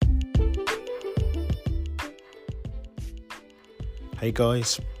Hey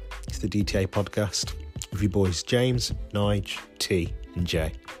guys, it's the DTA podcast with your boys James, Nige, T and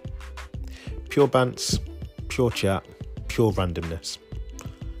J. Pure bants, pure chat, pure randomness.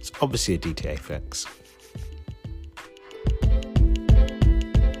 It's obviously a DTA fix.